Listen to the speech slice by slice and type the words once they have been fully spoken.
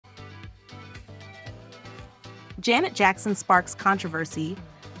Janet Jackson sparks controversy,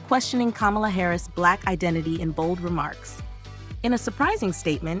 questioning Kamala Harris' Black identity in bold remarks. In a surprising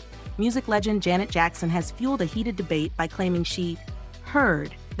statement, music legend Janet Jackson has fueled a heated debate by claiming she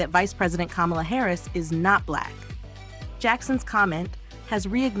heard that Vice President Kamala Harris is not Black. Jackson's comment has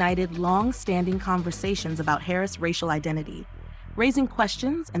reignited long-standing conversations about Harris' racial identity, raising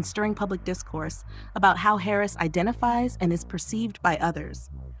questions and stirring public discourse about how Harris identifies and is perceived by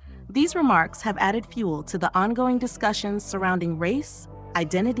others. These remarks have added fuel to the ongoing discussions surrounding race,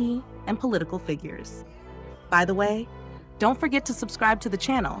 identity, and political figures. By the way, don't forget to subscribe to the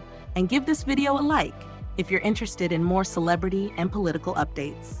channel and give this video a like if you're interested in more celebrity and political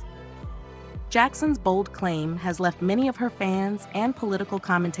updates. Jackson's bold claim has left many of her fans and political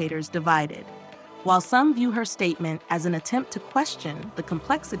commentators divided. While some view her statement as an attempt to question the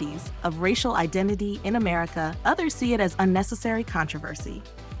complexities of racial identity in America, others see it as unnecessary controversy.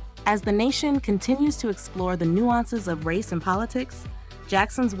 As the nation continues to explore the nuances of race and politics,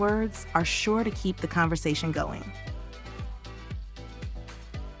 Jackson's words are sure to keep the conversation going.